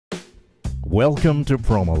Welcome to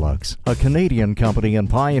Promolux, a Canadian company and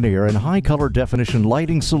pioneer in high color definition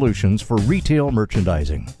lighting solutions for retail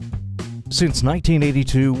merchandising. Since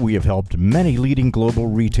 1982, we have helped many leading global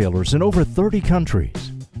retailers in over 30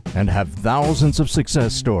 countries and have thousands of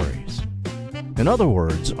success stories. In other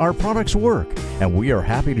words, our products work, and we are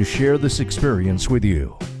happy to share this experience with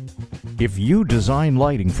you. If you design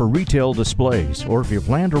lighting for retail displays, or if you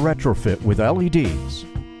plan to retrofit with LEDs,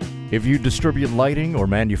 if you distribute lighting or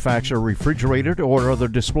manufacture refrigerated or other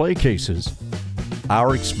display cases,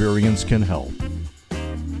 our experience can help.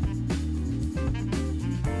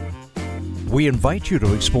 We invite you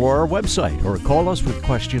to explore our website or call us with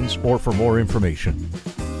questions or for more information.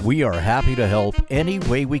 We are happy to help any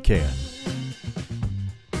way we can.